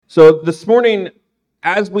So this morning,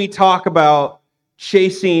 as we talk about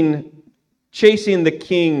chasing the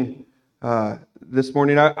King this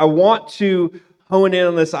morning, I want to hone in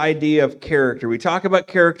on this idea of character. We talk about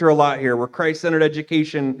character a lot here. We're Christ-centered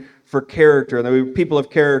education for character, and we're people of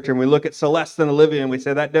character, and we look at Celeste and Olivia, and we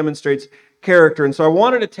say that demonstrates character. And so I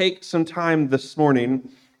wanted to take some time this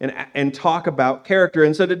morning and talk about character.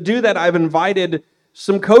 And so to do that, I've invited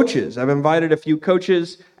some coaches. I've invited a few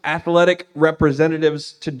coaches, athletic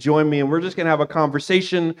representatives to join me, and we're just going to have a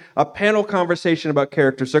conversation, a panel conversation about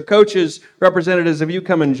character. So coaches, representatives, if you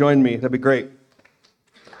come and join me, that'd be great.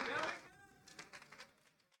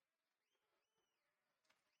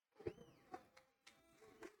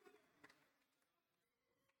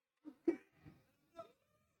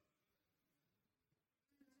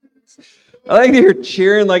 I like that you're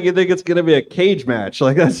cheering like you think it's going to be a cage match.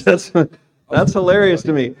 Like that's hilarious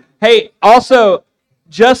to me. Hey, also,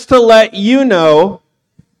 just to let you know,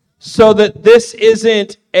 so that this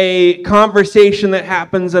isn't a conversation that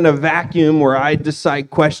happens in a vacuum where I decide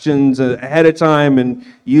questions ahead of time and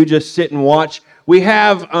you just sit and watch. We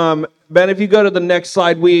have, Ben, if you go to the next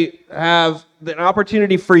slide, we have an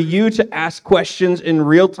opportunity for you to ask questions in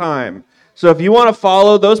real time. So if you want to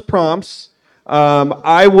follow those prompts,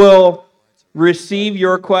 I will receive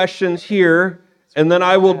your questions here, and then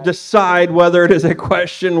I will decide whether it is a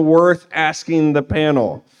question worth asking the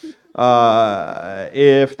panel,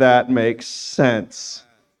 if that makes sense.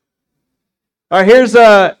 All right, here's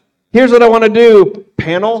what I want to do,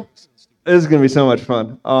 panel. This is going to be so much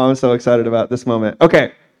fun. Oh, I'm so excited about this moment.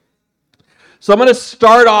 Okay, so I'm going to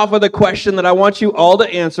start off with a question that I want you all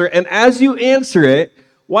to answer, and as you answer it,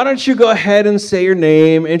 why don't you go ahead and say your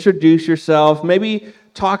name, introduce yourself, maybe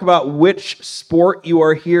talk about which sport you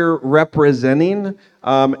are here representing,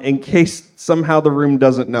 in case somehow the room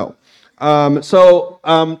doesn't know.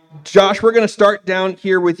 Josh, we're going to start down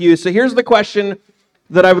here with you. So here's the question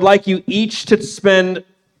that I would like you each to spend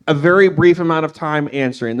a very brief amount of time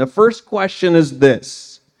answering. The first question is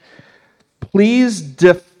this. Please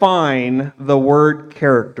define the word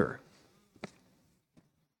character.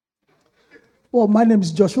 Well, my name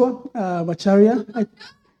is Joshua Macharia.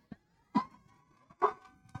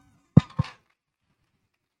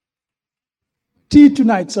 Tea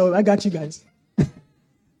tonight, so I got you guys.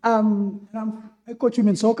 I coach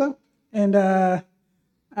women's soccer, and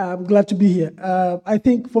I'm glad to be here. I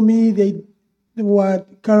think for me, the word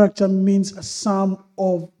character means a sum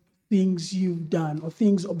of things you've done or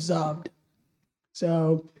things observed.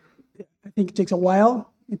 So I think it takes a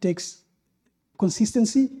while. It takes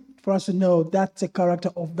consistency for us to know that's a character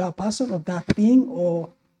of that person, of that thing, or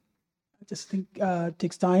I just think it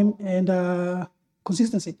takes time and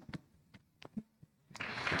consistency.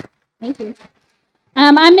 Thank you.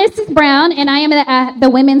 I'm Mrs. Brown, and I am the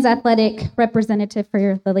women's athletic representative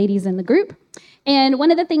for the ladies in the group. And one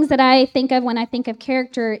of the things that I think of when I think of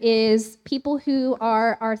character is people who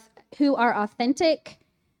are authentic,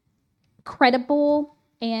 credible,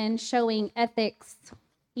 and showing ethics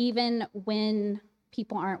even when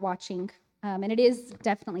people aren't watching. And it is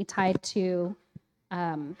definitely tied to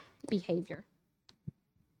behavior.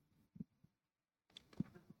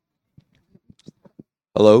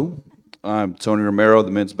 Hello, I'm Tony Romero,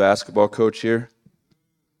 the men's basketball coach here.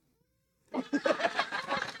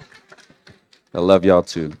 I love y'all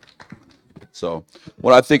too. So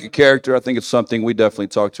when I think of character, I think it's something we definitely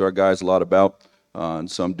talk to our guys a lot about,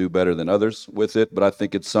 and some do better than others with it, but I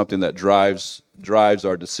think it's something that drives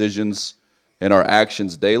our decisions and our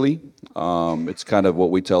actions daily. It's kind of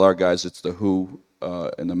what we tell our guys, it's the who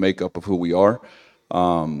and the makeup of who we are.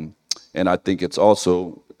 And I think it's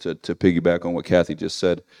also, to piggyback on what Kathy just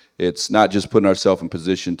said, it's not just putting ourselves in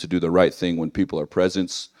position to do the right thing when people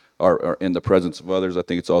are in the presence of others. I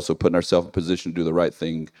think it's also putting ourselves in position to do the right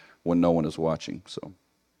thing when no one is watching. So,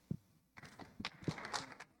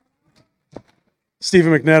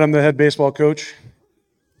 Stephen McNett, I'm the head baseball coach.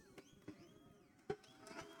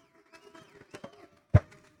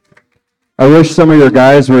 I wish some of your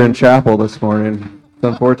guys were in chapel this morning. It's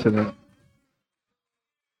unfortunate.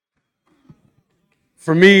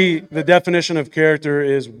 For me, the definition of character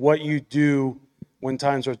is what you do when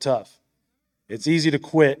times are tough. It's easy to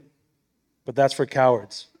quit, but that's for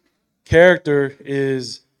cowards. Character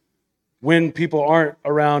is when people aren't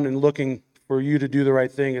around and looking for you to do the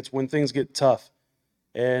right thing. It's when things get tough.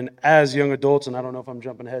 And as young adults, and I don't know if I'm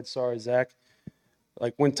jumping ahead, sorry, Zach,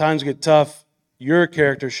 like when times get tough, your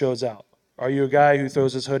character shows out. Are you a guy who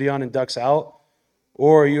throws his hoodie on and ducks out?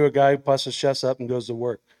 Or are you a guy who puffs his chest up and goes to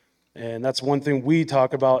work? And that's one thing we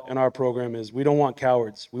talk about in our program is we don't want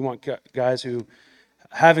cowards. We want guys who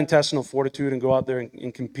have intestinal fortitude and go out there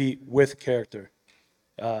and compete with character.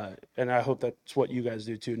 And I hope that's what you guys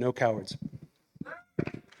do too. No cowards.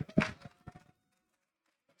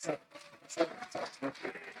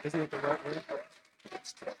 Isn't it the right word?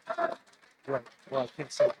 Right. Well, I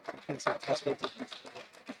can't say tested. I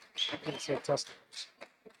can't say tested.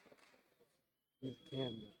 You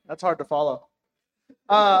can. That's hard to follow.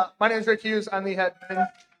 My name is Rick Hughes. I'm the head men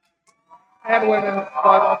and women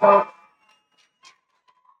volleyball coach.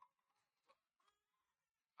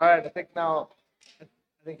 All right, I think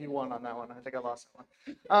you won on that one. I think I lost that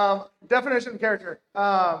one. Definition of character.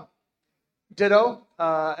 Ditto.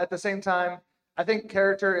 At the same time, I think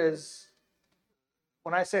character is,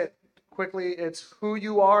 when I say it quickly, it's who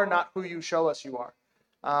you are, not who you show us you are.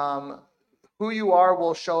 Who you are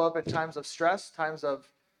will show up in times of stress, times of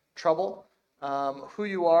trouble. Who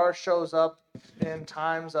you are shows up in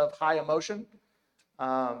times of high emotion.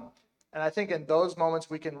 And I think in those moments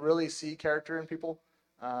we can really see character in people.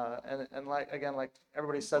 And like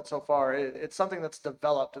everybody said so far, it's something that's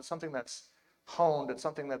developed. It's something that's honed. It's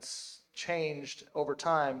something that's changed over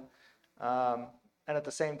time. And at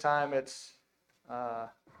the same time, it's I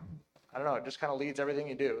don't know. It just kind of leads everything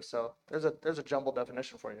you do. So there's a jumbled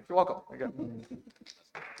definition for you. You're welcome. You're good.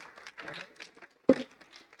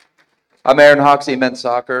 I'm Aaron Hoxie, men's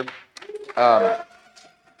soccer. For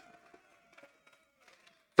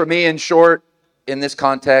me, in short, in this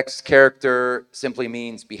context, character simply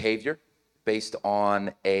means behavior based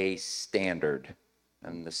on a standard.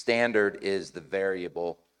 And the standard is the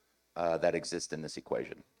variable that exists in this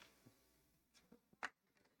equation.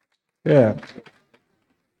 Yeah.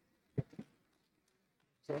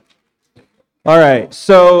 All right.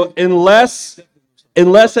 So unless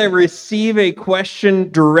I receive a question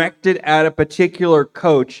directed at a particular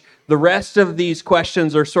coach, the rest of these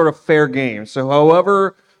questions are sort of fair game. So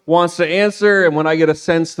whoever wants to answer, and when I get a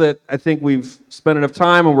sense that I think we've spent enough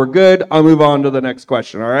time and we're good, I'll move on to the next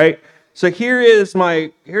question. All right. So here's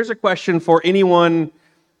a question for anyone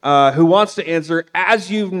who wants to answer.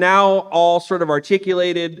 As you've now all sort of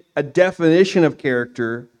articulated a definition of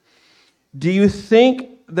character, do you think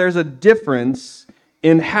there's a difference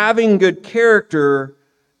in having good character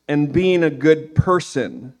and being a good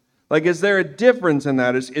person? Like, is there a difference in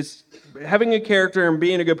that? Is having a character and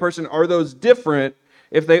being a good person, are those different?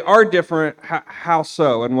 If they are different, how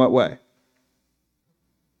so? In what way?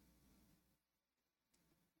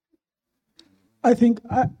 I think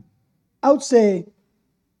I would say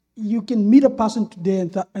you can meet a person today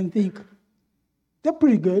and think they're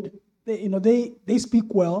pretty good. They speak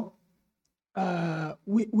well.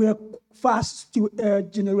 We're fast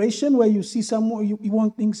generation where you see someone you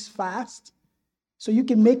want things fast, so you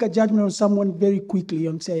can make a judgment on someone very quickly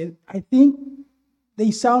and say, I think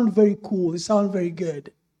they sound very cool. They sound very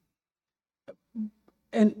good.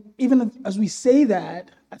 And even as we say that,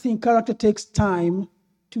 I think character takes time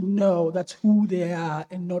to know that's who they are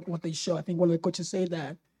and not what they show. I think one of the coaches say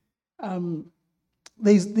that.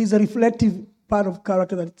 There's a reflective part of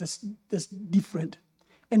character that's different.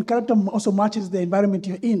 And character also matches the environment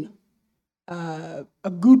you're in. A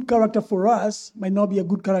good character for us might not be a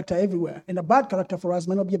good character everywhere. And a bad character for us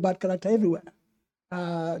might not be a bad character everywhere,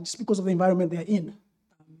 just because of the environment they're in.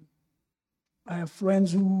 I have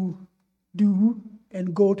friends who do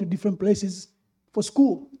and go to different places for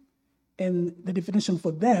school. And the definition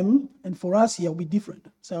for them and for us here will be different.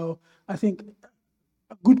 So I think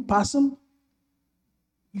a good person,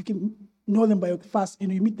 you can know them by fast,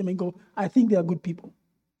 you meet them and go, I think they are good people.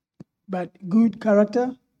 But good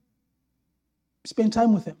character, spend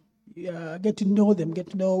time with them. Get to know them,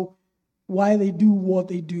 get to know why they do what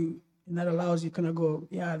they do. And that allows you kind of go,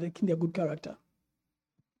 yeah, they think they're good character.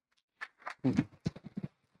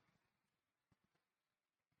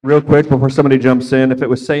 Real quick, before somebody jumps in, if it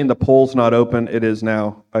was saying the poll's not open, it is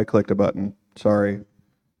now. I clicked a button. Sorry.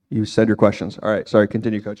 You said your questions. All right. Sorry.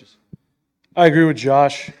 Continue, coaches. I agree with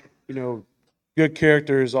Josh. Good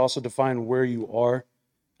character is also defined where you are.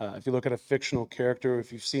 If you look at a fictional character,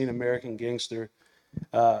 if you've seen American Gangster,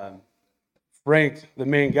 Frank, the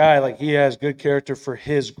main guy, he has good character for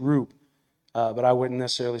his group, but I wouldn't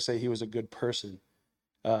necessarily say he was a good person.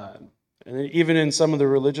 And then even in some of the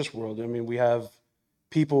religious world, we have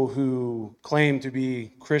people who claim to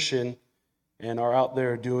be Christian and are out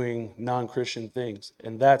there doing non-Christian things,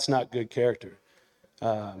 and that's not good character.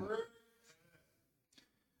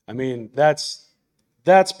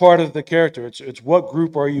 That's part of the character. It's what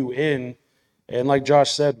group are you in, and like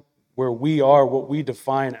Josh said, where we are, what we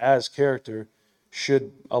define as character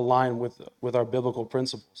should align with our biblical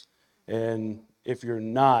principles. And if you're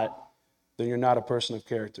not, then you're not a person of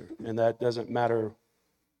character, and that doesn't matter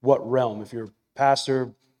what realm. If you're pastor,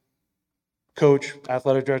 coach,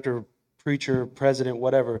 athletic director, preacher, president,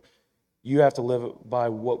 whatever. You have to live by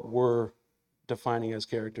what we're defining as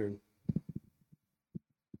character.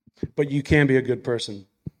 But you can be a good person.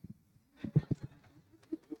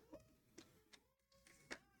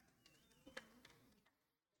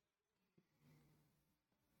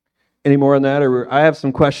 Any more on that? Or I have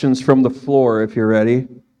some questions from the floor if you're ready.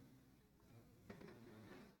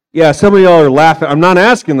 Yeah, some of y'all are laughing. I'm not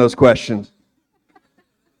asking those questions.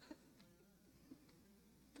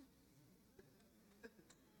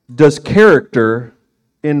 Does character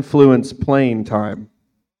influence playing time?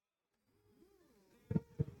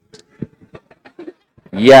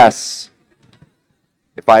 Yes.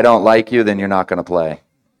 If I don't like you, then you're not going to play.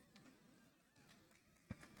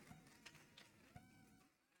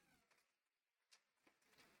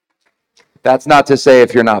 That's not to say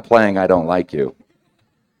if you're not playing, I don't like you.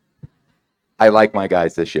 I like my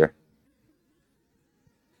guys this year.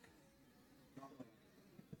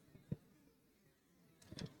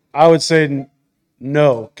 I would say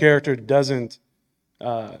no, character doesn't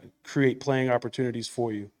create playing opportunities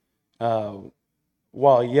for you.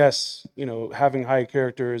 While yes, having high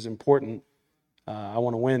character is important, I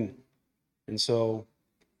want to win, and so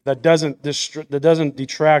that doesn't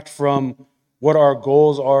detract from what our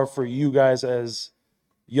goals are for you guys as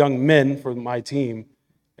young men for my team.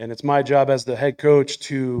 And it's my job as the head coach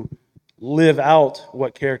to live out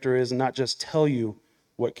what character is and not just tell you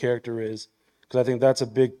what character is, because I think that's a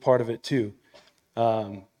big part of it too.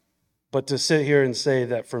 But to sit here and say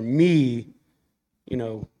that for me,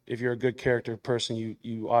 if you're a good character person,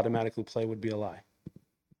 you automatically play would be a lie.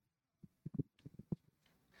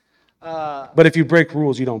 But if you break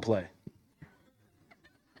rules, you don't play.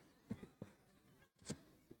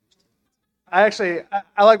 I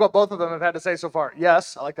like what both of them have had to say so far.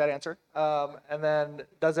 Yes, I like that answer. And then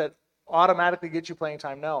does it automatically get you playing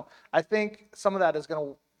time? No. I think some of that is going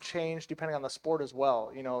to change depending on the sport as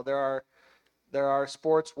well. There are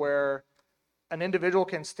sports where an individual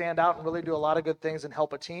can stand out and really do a lot of good things and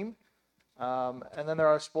help a team. And then there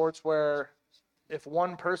are sports where if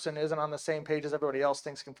one person isn't on the same page as everybody else,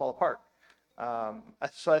 things can fall apart.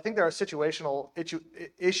 So I think there are situational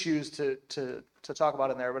issues to talk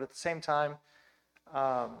about in there, but at the same time,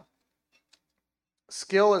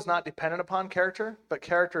 skill is not dependent upon character, but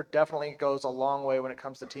character definitely goes a long way when it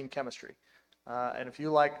comes to team chemistry. And if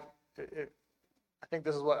you I think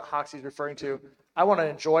this is what Hoxie's referring to. I want to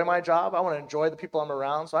enjoy my job. I want to enjoy the people I'm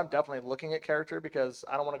around. So I'm definitely looking at character because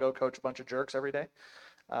I don't want to go coach a bunch of jerks every day.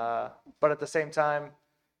 But at the same time,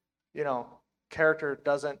 character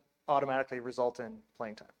doesn't automatically result in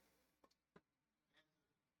playing time.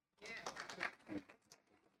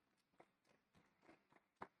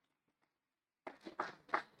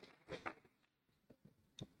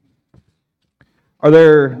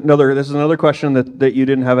 This is another question that you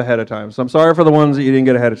didn't have ahead of time. So I'm sorry for the ones that you didn't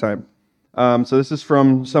get ahead of time. So this is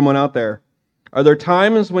from someone out there. Are there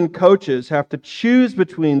times when coaches have to choose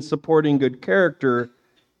between supporting good character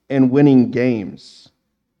and winning games?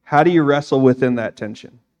 How do you wrestle within that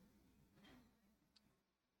tension?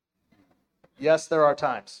 Yes, there are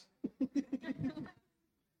times.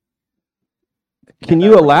 Can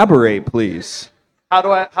you elaborate, please? How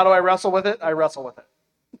do I wrestle with it? I wrestle with it.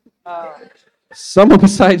 Someone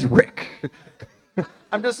besides Rick.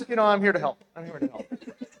 I'm just, I'm here to help.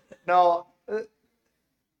 No,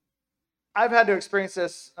 I've had to experience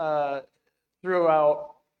this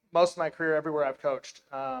throughout most of my career everywhere I've coached.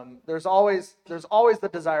 There's always the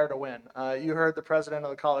desire to win. You heard the president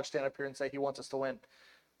of the college stand up here and say he wants us to win.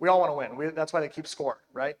 We all want to win. That's why they keep score,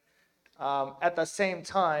 right? At the same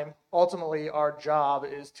time, ultimately, our job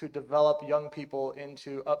is to develop young people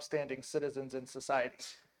into upstanding citizens in society.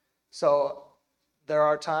 So there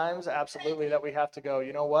are times, absolutely, that we have to go,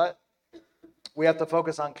 you know what? We have to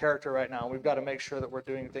focus on character right now. We've got to make sure that we're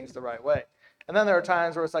doing things the right way. And then there are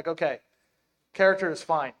times where it's like, okay, character is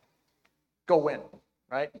fine. Go win,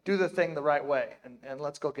 right? Do the thing the right way, and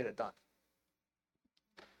let's go get it done.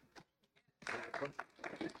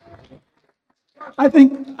 I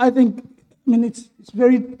think. It's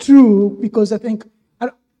very true because I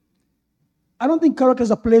don't think character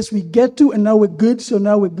is a place we get to and now we're good. So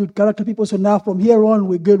now we're good character people. So now from here on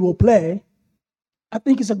we're good. We'll play. I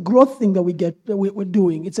think it's a growth thing that we're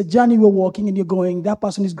doing. It's a journey we're walking, and you're going. That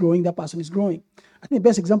person is growing. That person is growing. I think the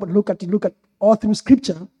best example to look at all through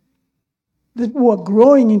Scripture, that we're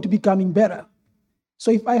growing into becoming better.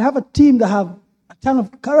 So if I have a team that have a ton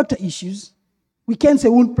of character issues, we can't say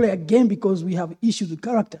we won't play a game because we have issues with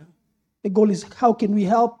character. The goal is how can we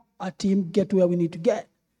help our team get to where we need to get.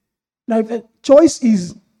 Now, if the choice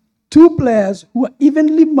is two players who are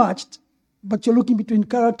evenly matched, but you're looking between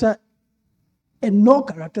character and no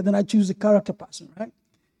character, then I choose the character person, right?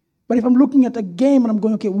 But if I'm looking at a game and I'm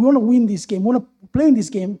going, okay, we want to win this game, we want to play in this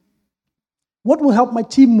game, what will help my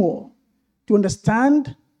team more? To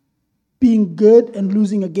understand being good and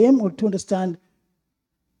losing a game, or to understand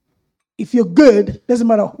if you're good, doesn't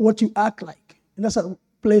matter what you act like. And that's a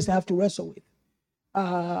place I have to wrestle with.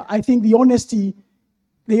 I think the honesty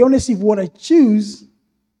of what I choose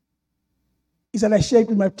is that I share it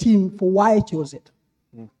with my team for why I chose it.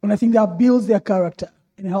 And I think that builds their character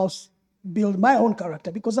and helps build my own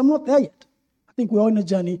character, because I'm not there yet. I think we're all in a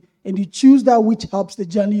journey, and you choose that which helps the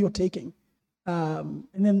journey you're taking. And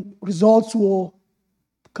then results will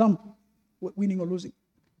come, winning or losing.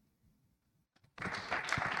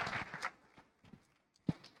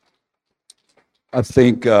 I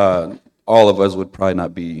think all of us would probably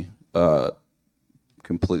not be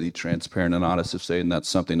completely transparent and honest if saying that's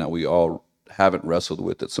something that we all haven't wrestled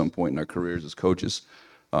with at some point in our careers as coaches.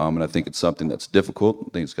 And I think it's something that's difficult. I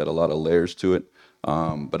think it's got a lot of layers to it.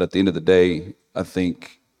 But at the end of the day, I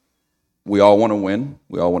think we all want to win.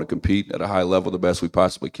 We all want to compete at a high level the best we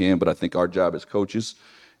possibly can. But I think our job as coaches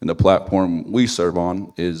and the platform we serve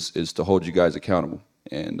on is to hold you guys accountable.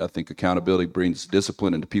 And I think accountability brings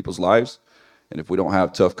discipline into people's lives. And if we don't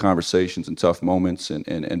have tough conversations and tough moments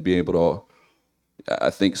and be able to,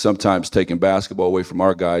 I think sometimes taking basketball away from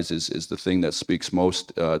our guys is the thing that speaks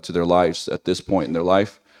most to their lives at this point in their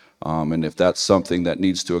life. And if that's something that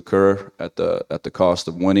needs to occur at the cost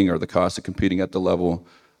of winning or the cost of competing at the level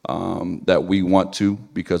that we want to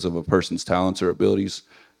because of a person's talents or abilities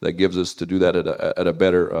that gives us to do that at a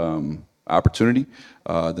better opportunity,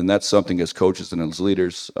 then that's something as coaches and as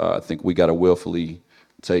leaders, I think we got to willfully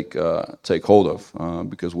take hold of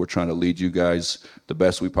because we're trying to lead you guys the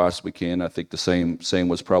best we possibly can. I think the same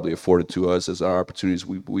was probably afforded to us as our opportunities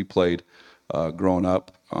we played growing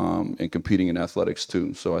up and competing in athletics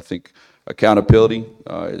too. So I think accountability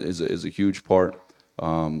is a huge part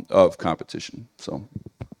of competition. So.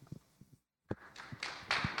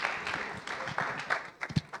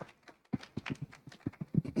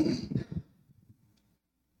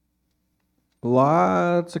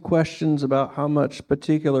 Lots of questions about how much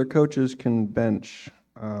particular coaches can bench.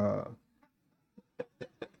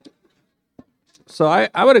 So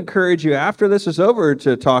I would encourage you after this is over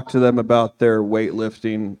to talk to them about their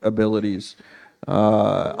weightlifting abilities.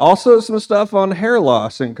 Also some stuff on hair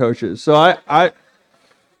loss in coaches. So I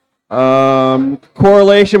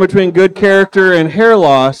correlation between good character and hair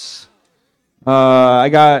loss.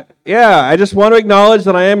 I just want to acknowledge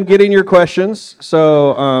that I am getting your questions.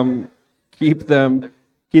 So keep them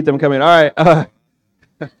coming. All right.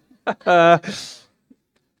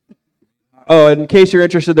 In case you're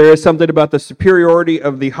interested, there is something about the superiority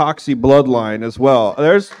of the Hoxie bloodline as well.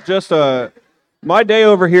 There's just my day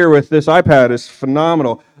over here with this iPad is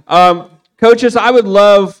phenomenal. Coaches, I would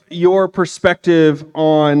love your perspective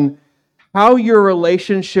on how your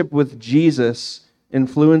relationship with Jesus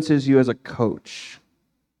influences you as a coach.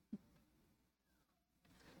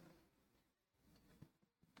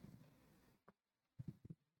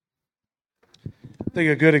 I think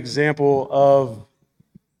a good example of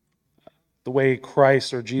the way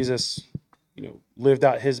Christ or Jesus, lived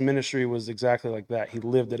out his ministry was exactly like that. He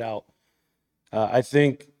lived it out. I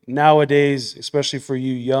think nowadays, especially for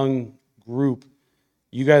you young group,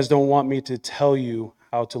 you guys don't want me to tell you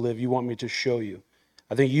how to live. You want me to show you.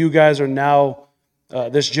 I think you guys are now,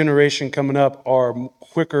 this generation coming up, are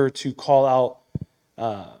quicker to call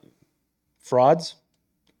out frauds.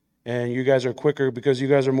 And you guys are quicker because you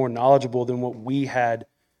guys are more knowledgeable than what we had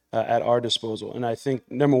at our disposal. And I think,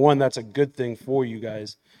 number one, that's a good thing for you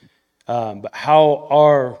guys. But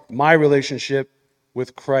how my relationship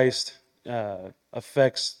with Christ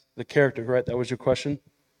affects the character, right? That was your question?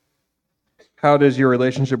 How does your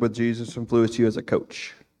relationship with Jesus influence you as a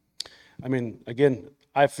coach? I mean, again,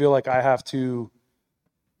 I feel like I have to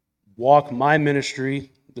walk my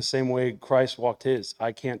ministry the same way Christ walked his.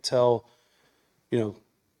 I can't tell,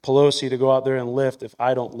 Pelosi to go out there and lift if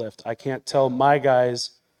I don't lift. I can't tell my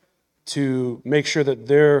guys to make sure that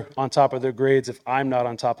they're on top of their grades if I'm not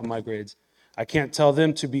on top of my grades. I can't tell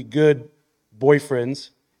them to be good boyfriends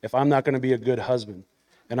if I'm not going to be a good husband.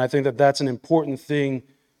 And I think that that's an important thing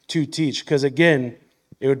to teach because, again,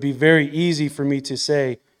 it would be very easy for me to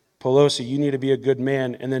say, Pelosi, you need to be a good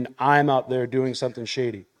man, and then I'm out there doing something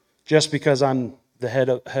shady just because I'm the head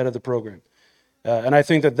of the program. And I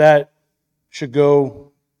think that should go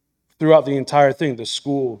throughout the entire thing, the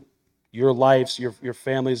school, your lives, your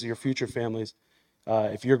families, your future families.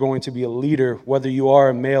 If you're going to be a leader, whether you are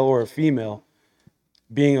a male or a female,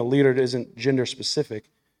 being a leader isn't gender specific.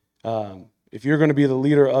 If you're going to be the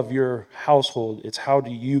leader of your household, it's how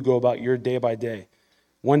do you go about your day by day.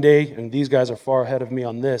 One day, and these guys are far ahead of me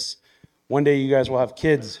on this, one day you guys will have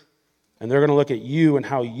kids, and they're going to look at you and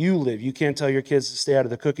how you live. You can't tell your kids to stay out of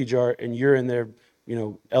the cookie jar, and you're in there,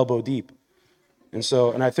 elbow deep.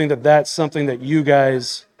 And I think that that's something that you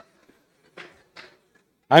guys,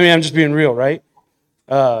 I'm just being real, right?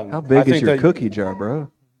 How big is your cookie jar,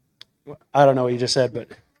 bro? I don't know what you just said,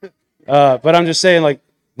 but I'm just saying, like,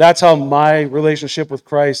 that's how my relationship with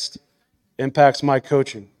Christ impacts my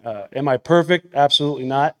coaching. Am I perfect? Absolutely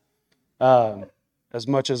not. As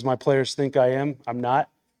much as my players think I am, I'm not.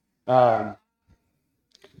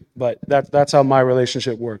 But that's how my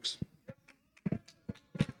relationship works.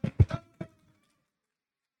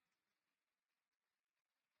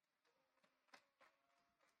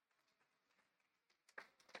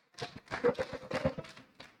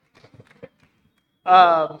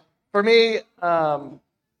 For me,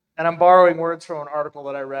 and I'm borrowing words from an article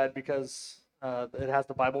that I read because it has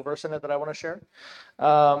the Bible verse in it that I want to share.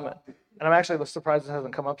 And I'm actually surprised it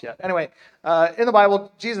hasn't come up yet. Anyway, in the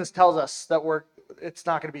Bible, Jesus tells us that it's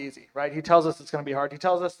not going to be easy, right? He tells us it's going to be hard. He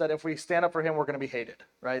tells us that if we stand up for him, we're going to be hated,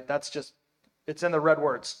 right? It's in the red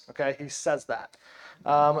words, okay? He says that.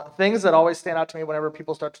 Things that always stand out to me whenever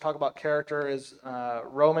people start to talk about character is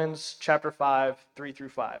Romans chapter 5,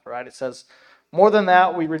 3-5, right? It says, more than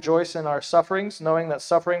that, we rejoice in our sufferings, knowing that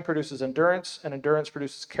suffering produces endurance, and endurance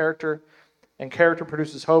produces character, and character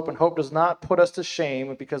produces hope, and hope does not put us to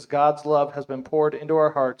shame because God's love has been poured into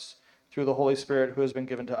our hearts through the Holy Spirit who has been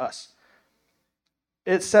given to us.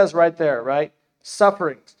 It says right there, right?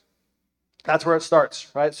 Suffering. That's where it starts,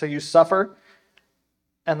 right? So you suffer,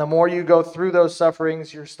 and the more you go through those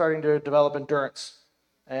sufferings, you're starting to develop endurance.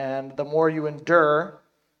 And the more you endure,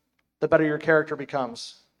 the better your character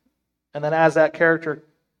becomes. And then as that character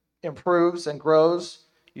improves and grows,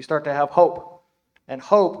 you start to have hope. And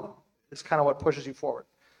hope is kind of what pushes you forward.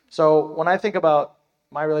 So when I think about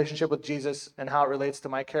my relationship with Jesus and how it relates to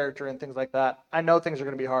my character and things like that, I know things are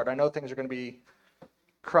going to be hard. I know things are going to be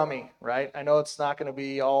crummy, right? I know it's not going to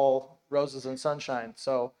be all roses and sunshine.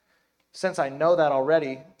 So since I know that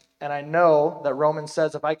already, and I know that Romans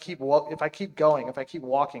says if I keep going, if I keep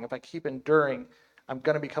walking, if I keep enduring, I'm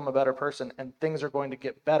going to become a better person and things are going to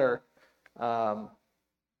get better.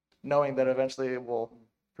 Knowing that eventually it will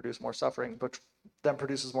produce more suffering, which then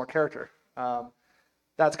produces more character.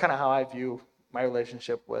 That's kind of how I view my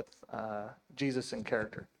relationship with Jesus and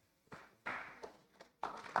character.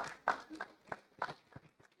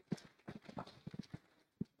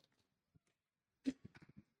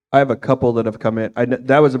 I have a couple that have come in.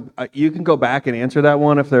 You can go back and answer that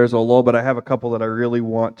one if there's a lull, but I have a couple that I really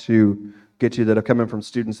want to get you that have come in from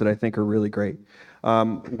students that I think are really great.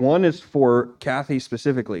 One is for Kathy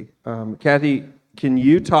specifically. Kathy, can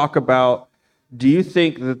you talk about, do you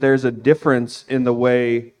think that there's a difference in the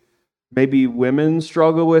way maybe women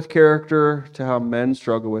struggle with character to how men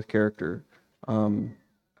struggle with character? Can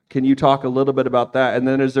you talk a little bit about that? And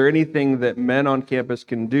then is there anything that men on campus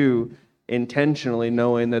can do intentionally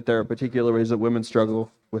knowing that there are particular ways that women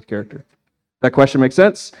struggle with character? That question makes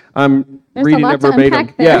sense? I'm reading it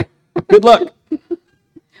verbatim. Yeah. Good luck.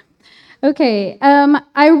 Okay.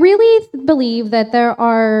 I really believe that there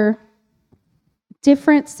are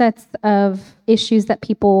different sets of issues that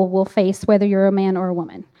people will face, whether you're a man or a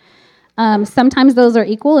woman. Sometimes those are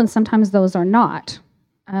equal and sometimes those are not.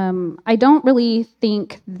 I don't really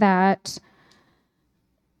think that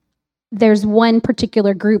there's one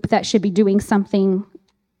particular group that should be doing something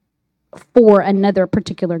for another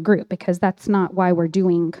particular group, because that's not why we're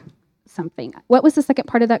doing something. What was the second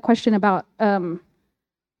part of that question about? I'm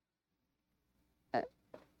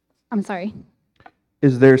sorry.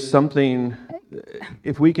 Is there something,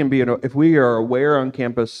 if we are aware on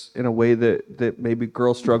campus in a way that maybe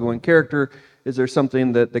girls struggle in character, is there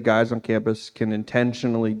something that the guys on campus can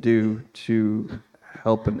intentionally do to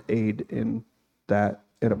help and aid in that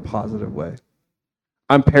in a positive way?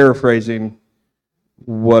 I'm paraphrasing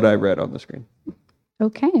what I read on the screen.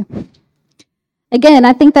 Okay. Again,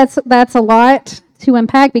 I think that's a lot to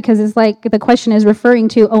unpack, because it's like the question is referring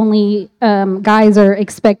to only guys are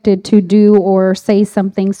expected to do or say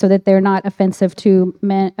something so that they're not offensive to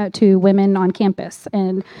men, to women on campus.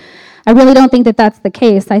 And I really don't think that that's the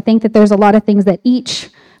case. I think that there's a lot of things that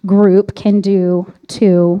each group can do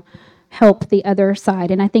to help the other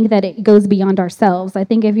side. And I think that it goes beyond ourselves. I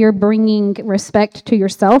think if you're bringing respect to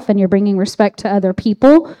yourself and you're bringing respect to other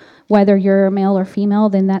people, whether you're male or female,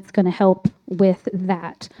 then that's going to help with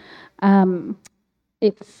that.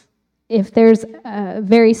 If there's a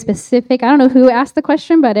very specific, I don't know who asked the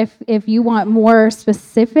question, but if you want more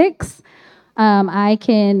specifics, I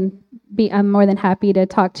can I'm more than happy to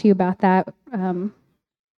talk to you about that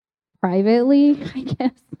privately, I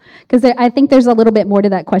guess, because I think there's a little bit more to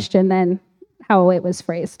that question than how it was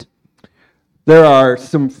phrased. There are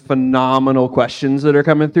some phenomenal questions that are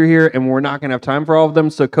coming through here, and we're not going to have time for all of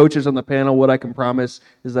them. So coaches on the panel, what I can promise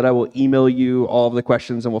is that I will email you all of the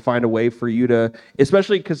questions, and we'll find a way for you to,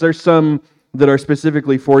 especially because there's some that are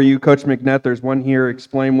specifically for you. Coach McNett, there's one here,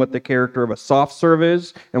 explain what the character of a soft serve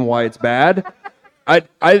is and why it's bad.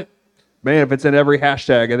 Man, if it's in every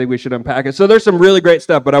hashtag, I think we should unpack it. So there's some really great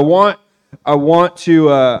stuff, but I want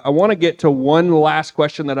to get to one last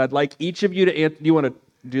question that I'd like each of you to answer. Do you want to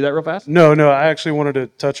do that real fast? No, I actually wanted to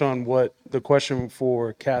touch on what the question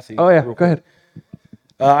for Kathy. Oh yeah, go ahead.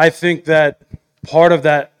 I think that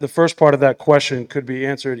the first part of that question could be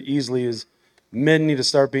answered easily is men need to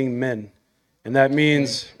start being men. And that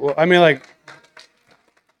means, like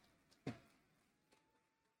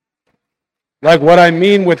what I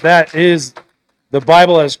mean with that is the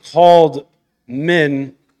Bible has called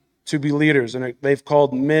men to be leaders, and they've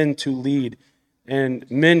called men to lead. And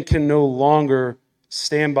men can no longer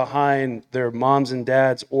stand behind their moms and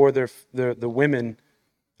dads or the women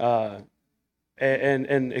and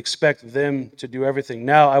expect them to do everything.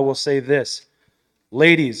 Now, I will say this.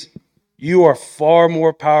 Ladies, you are far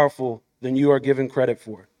more powerful than you are given credit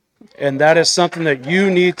for. And that is something that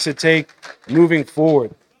you need to take moving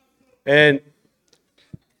forward. And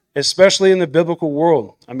especially in the biblical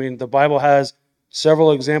world. I mean, the Bible has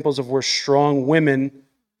several examples of where strong women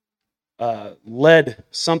led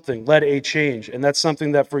a change. And that's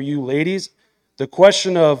something that for you ladies, the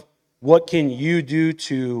question of what can you do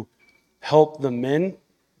to help the men,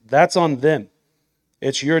 that's on them.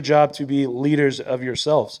 It's your job to be leaders of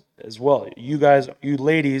yourselves as well. You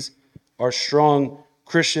ladies are strong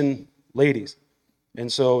Christian ladies.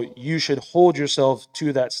 And so you should hold yourself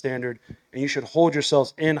to that standard, and you should hold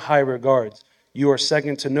yourselves in high regards. You are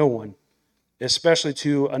second to no one, especially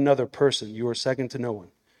to another person. You are second to no one.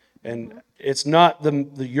 And it's not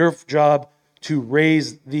your job to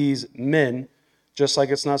raise these men, just like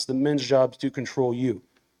it's not the men's job to control you.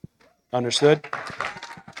 Understood?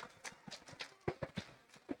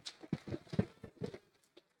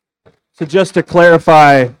 So just to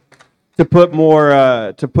clarify, to put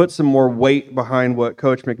some more weight behind what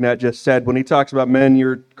Coach McNett just said, when he talks about men,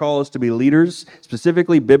 your call is to be leaders.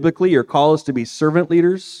 Specifically, biblically, your call is to be servant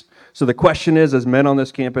leaders. So the question is, as men on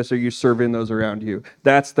this campus, are you serving those around you?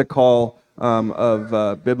 That's the call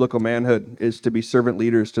of biblical manhood, is to be servant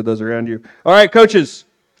leaders to those around you. All right, coaches,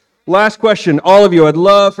 last question. All of you, I'd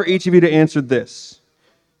love for each of you to answer this.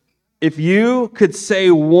 If you could say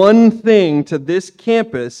one thing to this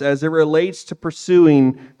campus as it relates to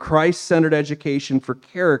pursuing Christ-centered education for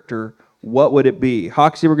character, what would it be?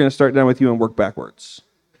 Hoxie, we're going to start down with you and work backwards.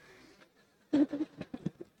 I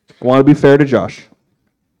want to be fair to Josh.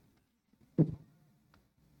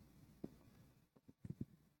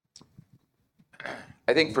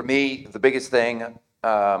 I think for me, the biggest thing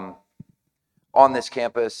on this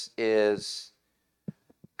campus is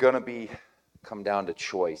going to come down to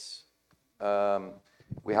choice.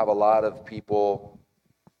 We have a lot of people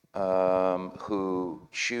who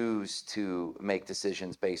choose to make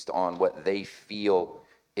decisions based on what they feel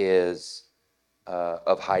is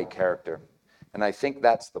of high character. And I think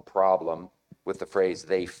that's the problem with the phrase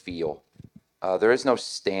 "they feel." There is no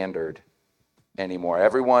standard anymore.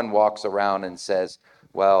 Everyone walks around and says,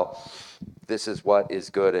 well, this is what is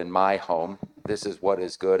good in my home, this is what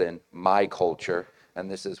is good in my culture,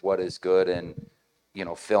 and this is what is good in,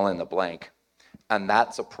 fill in the blank. And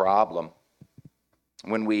that's a problem.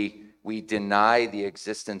 When we deny the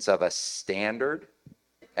existence of a standard,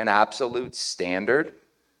 an absolute standard,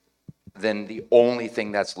 then the only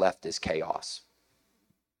thing that's left is chaos.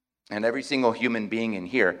 And every single human being in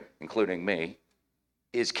here, including me,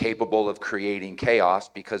 is capable of creating chaos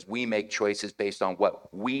because we make choices based on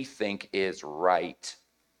what we think is right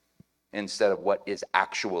instead of what is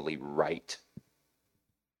actually right.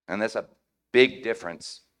 And that's a big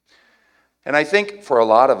difference. And I think for a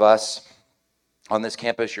lot of us on this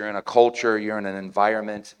campus, you're in a culture, you're in an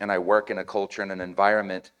environment, and I work in a culture and an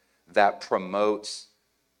environment that promotes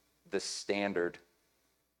the standard.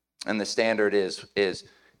 And the standard is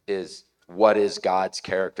what is God's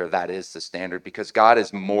character? That is the standard, because God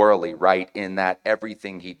is morally right in that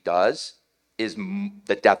everything he does is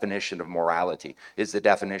the definition of morality, is the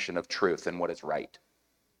definition of truth and what is right.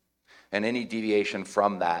 And any deviation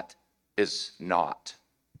from that is not.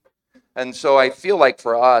 And so I feel like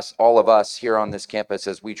for us, all of us here on this campus,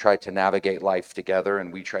 as we try to navigate life together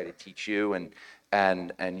and we try to teach you and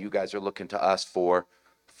you guys are looking to us for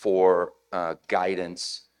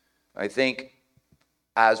guidance, I think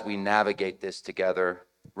as we navigate this together,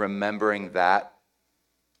 remembering that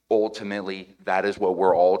ultimately that is what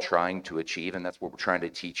we're all trying to achieve, and that's what we're trying to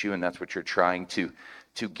teach you, and that's what you're trying to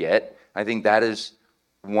get. I think that is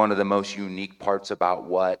one of the most unique parts about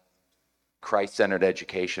what Christ-centered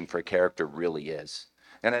education for character really is.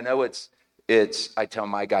 And I know it's I tell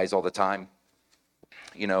my guys all the time,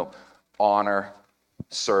 honor,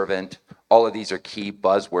 servant, all of these are key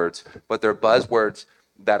buzzwords, but they're buzzwords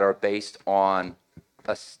that are based on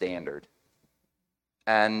a standard.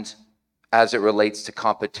 And as it relates to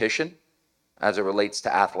competition, as it relates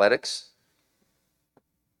to athletics,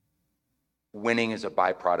 winning is a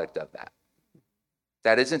byproduct of that.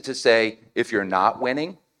 That isn't to say if you're not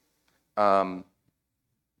winning,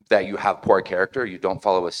 that you have poor character, you don't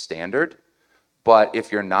follow a standard. But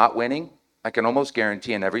if you're not winning, I can almost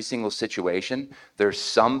guarantee in every single situation, there's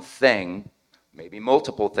something, maybe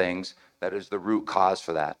multiple things, that is the root cause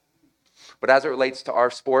for that. But as it relates to our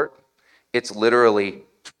sport, it's literally,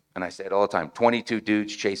 and I say it all the time, 22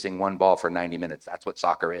 dudes chasing one ball for 90 minutes. That's what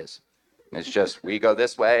soccer is. It's just we go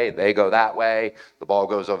this way, they go that way, the ball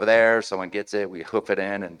goes over there, someone gets it, we hoof it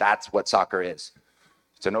in, and that's what soccer is.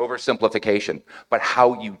 It's an oversimplification, but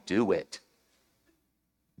how you do it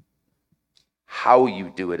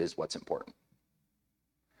is what's important.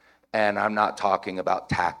 And I'm not talking about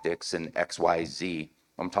tactics and X, Y, Z.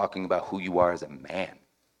 I'm talking about who you are as a man.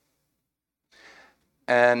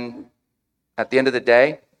 And at the end of the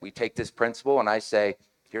day, we take this principle and I say,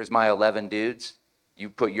 here's my 11 dudes. You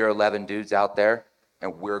put your 11 dudes out there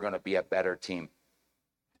and we're going to be a better team.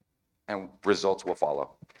 And results will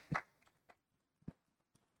follow.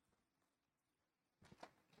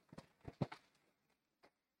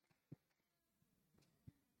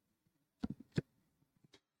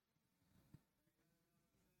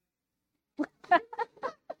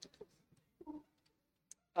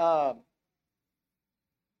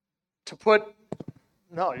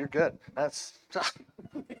 No, you're good. That's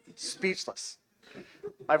speechless.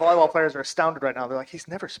 My volleyball players are astounded right now. They're like, he's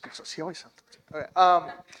never speechless. He always sounds. Okay.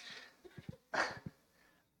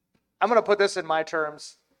 I'm going to put this in my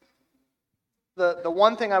terms. The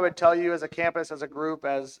one thing I would tell you as a campus, as a group,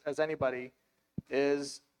 as anybody,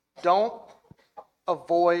 is don't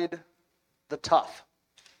avoid the tough.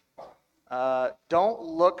 Don't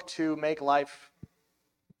look to make life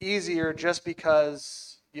easier just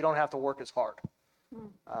because you don't have to work as hard.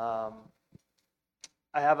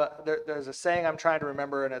 There's a saying I'm trying to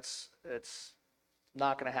remember, and it's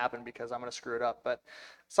not going to happen because I'm going to screw it up. But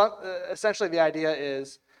essentially, the idea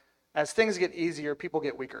is, as things get easier, people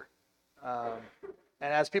get weaker, and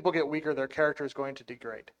as people get weaker, their character is going to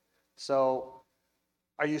degrade. So,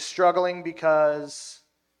 are you struggling because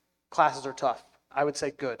classes are tough? I would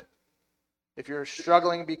say good. If you're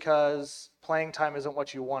struggling because playing time isn't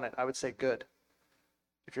what you wanted, I would say good.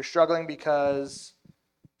 If you're struggling because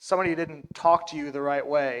somebody didn't talk to you the right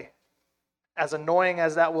way, as annoying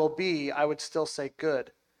as that will be, I would still say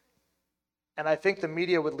good. And I think the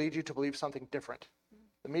media would lead you to believe something different.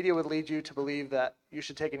 The media would lead you to believe that you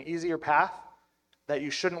should take an easier path, that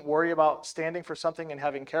you shouldn't worry about standing for something and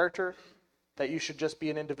having character, that you should just be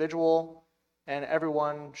an individual, and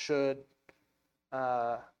everyone should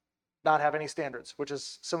not have any standards, which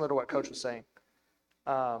is similar to what Coach was saying.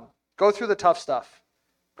 Go through the tough stuff.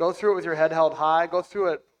 Go through it with your head held high. Go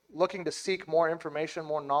through it looking to seek more information,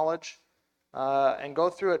 more knowledge, and go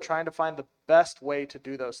through it trying to find the best way to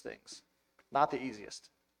do those things, not the easiest.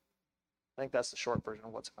 I think that's the short version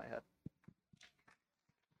of what's in my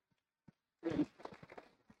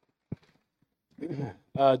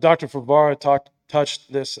head. Dr. Favara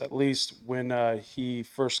touched this at least when he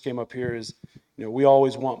first came up here. Is we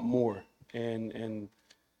always want more, and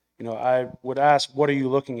I would ask, what are you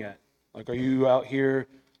looking at? Like, are you out here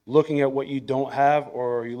looking at what you don't have,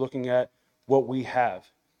 or are you looking at what we have?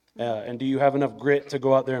 And do you have enough grit to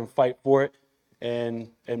go out there and fight for it and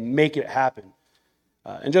make it happen?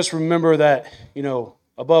 And just remember that,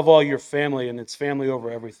 above all, your family, and it's family over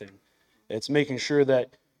everything. It's making sure that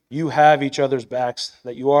you have each other's backs,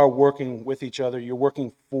 that you are working with each other, you're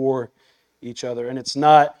working for each other. And it's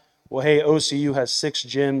not, well, hey, OCU has 6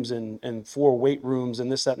 gyms and 4 weight rooms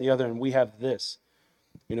and this, that, and the other, and we have this.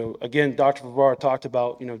 Again, Dr. Favara talked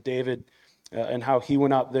about, David and how he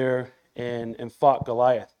went out there and fought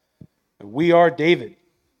Goliath. We are David.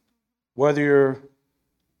 Whether you're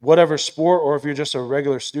whatever sport or if you're just a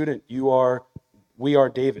regular student, we are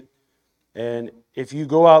David. And if you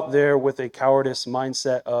go out there with a cowardice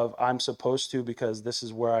mindset of I'm supposed to because this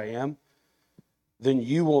is where I am, then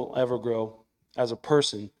you won't ever grow as a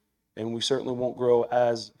person, and we certainly won't grow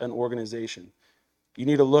as an organization. You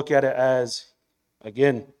need to look at it as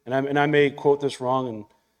again, and I may quote this wrong, and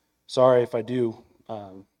sorry if I do,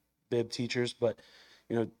 bib teachers, but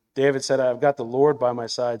David said, "I've got the Lord by my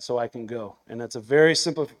side, so I can go." And that's a very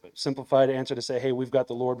simplified answer to say, "Hey, we've got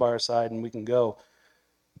the Lord by our side, and we can go."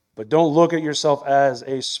 But don't look at yourself as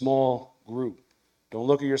a small group. Don't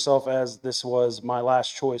look at yourself as this was my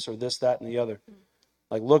last choice or this, that, and the other.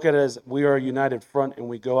 Like, look at it as we are a united front, and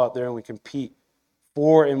we go out there and we compete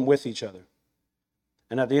for and with each other.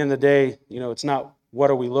 And at the end of the day, it's not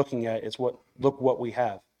what are we looking at, it's look what we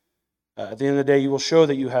have. At the end of the day, you will show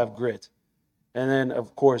that you have grit. And then,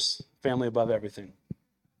 of course, family above everything.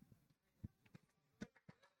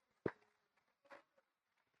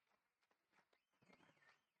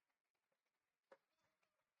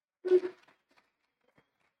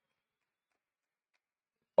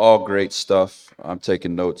 All great stuff. I'm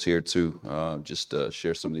taking notes here too, just to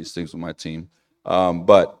share some of these things with my team.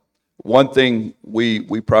 But one thing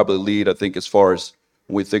we probably lead, I think, as far as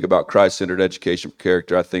when we think about Christ-centered education for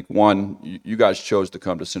character, I think one, you guys chose to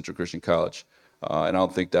come to Central Christian College, and I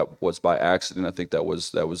don't think that was by accident. I think that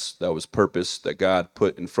was purpose that God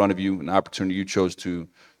put in front of you, an opportunity you chose to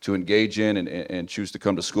engage in and choose to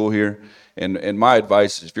come to school here. And my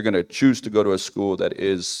advice is, if you're going to choose to go to a school that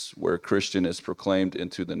is where Christian is proclaimed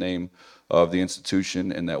into the name of the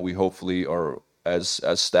institution, and that we hopefully are, as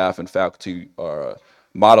staff and faculty, are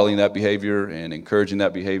modeling that behavior and encouraging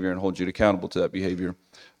that behavior and hold you accountable to that behavior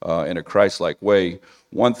in a Christ-like way.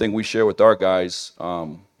 One thing we share with our guys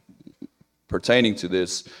pertaining to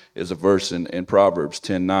this is a verse in Proverbs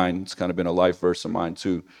 10:9. It's kind of been a life verse of mine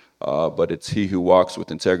too. But it's, he who walks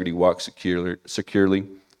with integrity walks securely.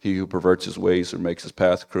 He who perverts his ways or makes his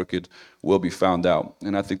path crooked will be found out.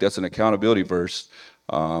 And I think that's an accountability verse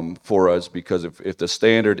for us, because if the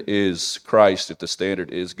standard is Christ, if the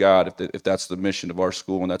standard is God, if that's the mission of our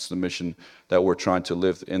school and that's the mission that we're trying to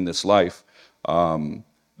live in this life,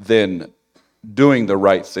 then doing the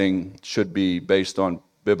right thing should be based on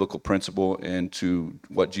biblical principle and to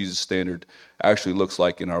what Jesus' standard actually looks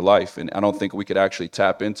like in our life. And I don't think we could actually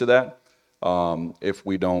tap into that if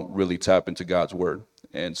we don't really tap into God's word.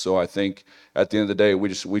 And so I think at the end of the day, we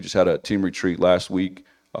just had a team retreat last week.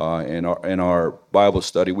 In our Bible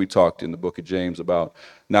study, we talked in the book of James about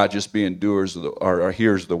not just being doers or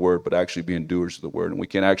hearers of the word, but actually being doers of the word. And we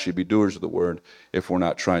can't actually be doers of the word if we're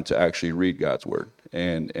not trying to actually read God's word.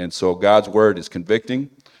 And so God's word is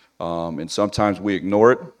convicting. And sometimes we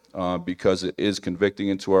ignore it because it is convicting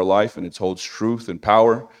into our life, and it holds truth and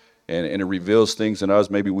power, and it reveals things in us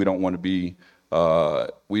maybe we don't want to be,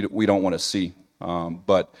 we don't want to see.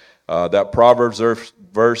 But that Proverbs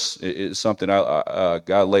verse is something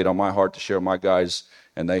God laid on my heart to share with my guys,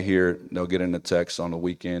 and they'll get in the text on the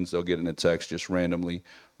weekends, they'll get in the text just randomly.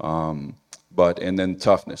 And then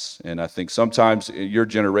toughness. And I think sometimes in your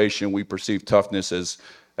generation, we perceive toughness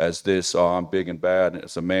as this, I'm big and bad.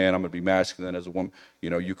 As a man, I'm going to be masculine. As a woman,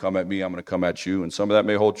 you come at me, I'm going to come at you. And some of that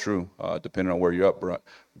may hold true, depending on where you're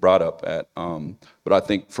brought up at. But I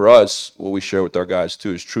think for us, what we share with our guys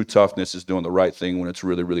too is true toughness is doing the right thing when it's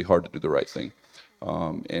really, really hard to do the right thing.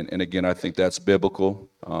 And again, I think that's biblical.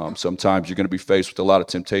 Sometimes you're going to be faced with a lot of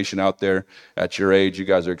temptation out there. At your age, you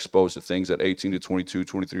guys are exposed to things at 18 to 22,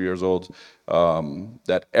 23 years old,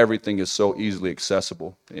 that everything is so easily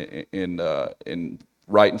accessible in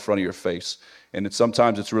right in front of your face. And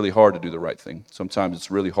sometimes it's really hard to do the right thing. Sometimes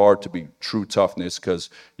it's really hard to be true toughness because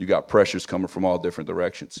you got pressures coming from all different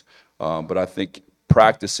directions. But I think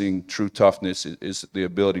practicing true toughness is the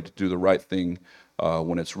ability to do the right thing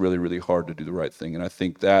when it's really, really hard to do the right thing. And I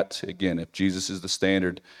think that, again, if Jesus is the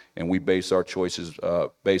standard and we base our choices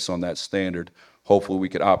based on that standard, hopefully we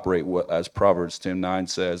could operate as Proverbs 10:9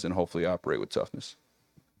 says, and hopefully operate with toughness.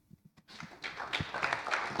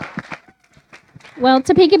 Well,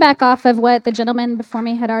 to piggyback off of what the gentleman before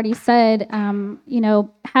me had already said,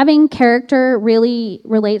 having character really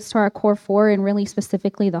relates to our core four, and really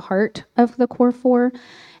specifically the heart of the core four.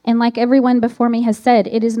 And like everyone before me has said,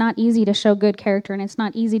 it is not easy to show good character, and it's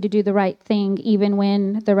not easy to do the right thing even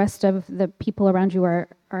when the rest of the people around you are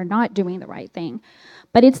not doing the right thing.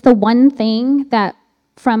 But it's the one thing that,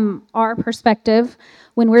 from our perspective,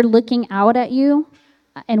 when we're looking out at you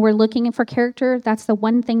and we're looking for character, that's the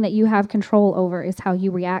one thing that you have control over, is how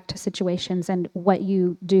you react to situations and what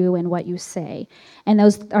you do and what you say. And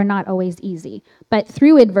those are not always easy. But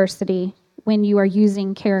through adversity, when you are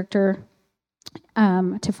using character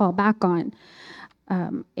to fall back on,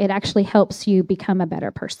 it actually helps you become a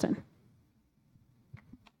better person.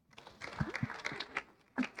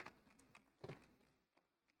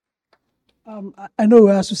 I know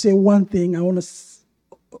I have to say one thing. I want to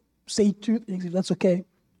say two things, if that's okay.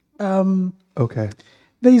 Okay.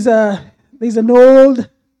 There's There's an old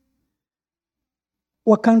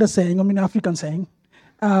Wakanda saying, African saying,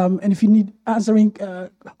 and if you need answering,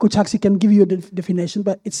 Coach Haxi can give you a definition,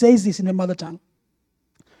 but it says this in the mother tongue.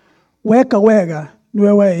 Weka wega,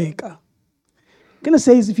 nuewaeka. Kind of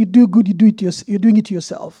says if you do good, you're doing it to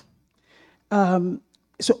yourself.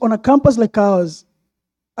 So on a campus like ours,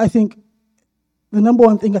 I think the number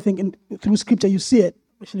one thing through scripture you see it,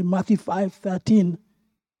 especially Matthew 5:13,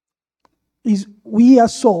 is we are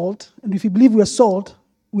salt, and if you believe we are salt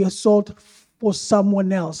for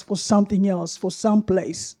someone else, for something else, for some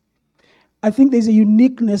place. I think there's a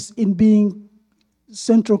uniqueness in being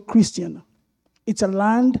Central Christian. It's a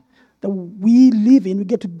land that we live in, we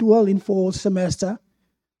get to dwell in for a semester,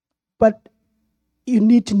 but you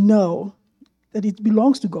need to know that it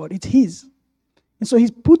belongs to God, it's His. And so He's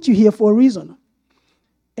put you here for a reason.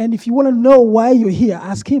 And if you want to know why you're here,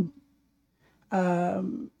 ask Him.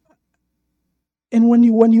 And when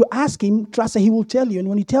you ask Him, trust that He will tell you. And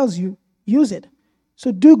when He tells you, use it.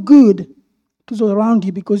 So do good to those around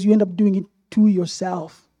you because you end up doing it to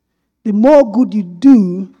yourself. The more good you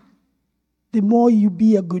do, the more you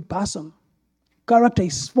be a good person. Character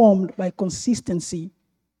is formed by consistency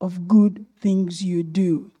of good things you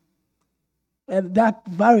do. And that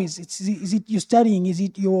varies. Is it your studying? Is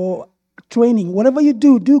it your training? Whatever you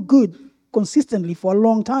do good consistently for a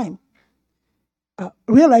long time.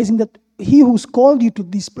 Realizing that He who's called you to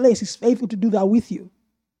this place is faithful to do that with you.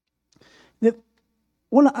 I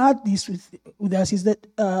want to add this with us is that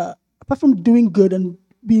apart from doing good and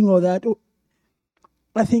being all that,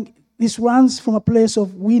 I think this runs from a place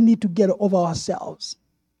of we need to get over ourselves.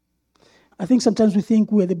 I think sometimes we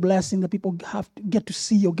think we're the blessing that people have to get to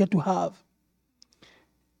see or get to have.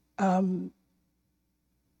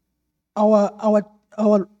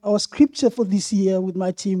 Our scripture for this year with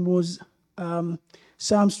my team was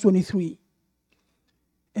Psalms 23.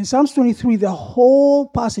 In Psalms 23, the whole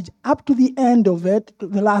passage, up to the end of it,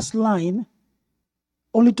 the last line,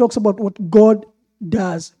 only talks about what God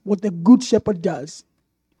does, what the good shepherd does.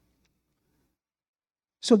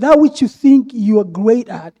 So that which you think you are great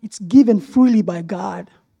at, it's given freely by God.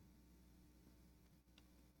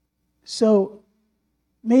 So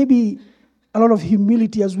maybe a lot of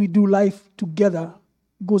humility as we do life together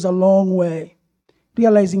goes a long way.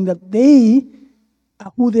 Realizing that they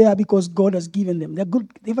are who they are because God has given them. They're good.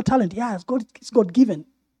 They have a talent. Yeah, it's God given.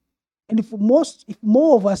 And if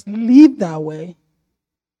more of us live that way,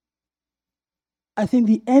 I think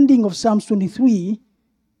the ending of Psalms 23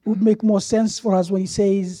 would make more sense for us when He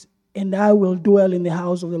says, "And I will dwell in the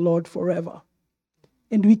house of the Lord forever."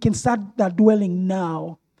 And we can start that dwelling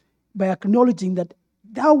now by acknowledging that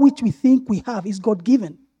which we think we have is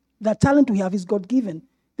God-given. That talent we have is God-given.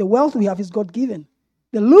 The wealth we have is God-given.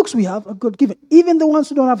 The looks we have are God-given. Even the ones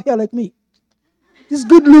who don't have hair like me. This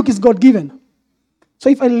good look is God-given. So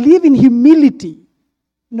if I live in humility,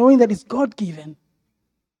 knowing that it's God-given,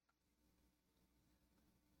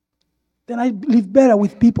 then I live better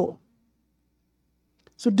with people.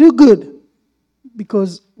 So do good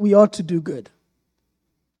because we ought to do good.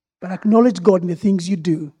 But acknowledge God in the things you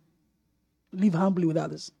do. Live humbly with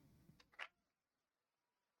others.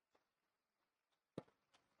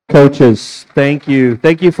 Coaches, thank you.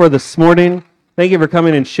 Thank you for this morning. Thank you for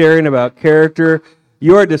coming and sharing about character.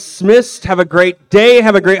 You are dismissed. Have a great day.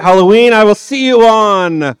 Have a great Halloween. I will see you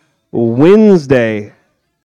on Wednesday.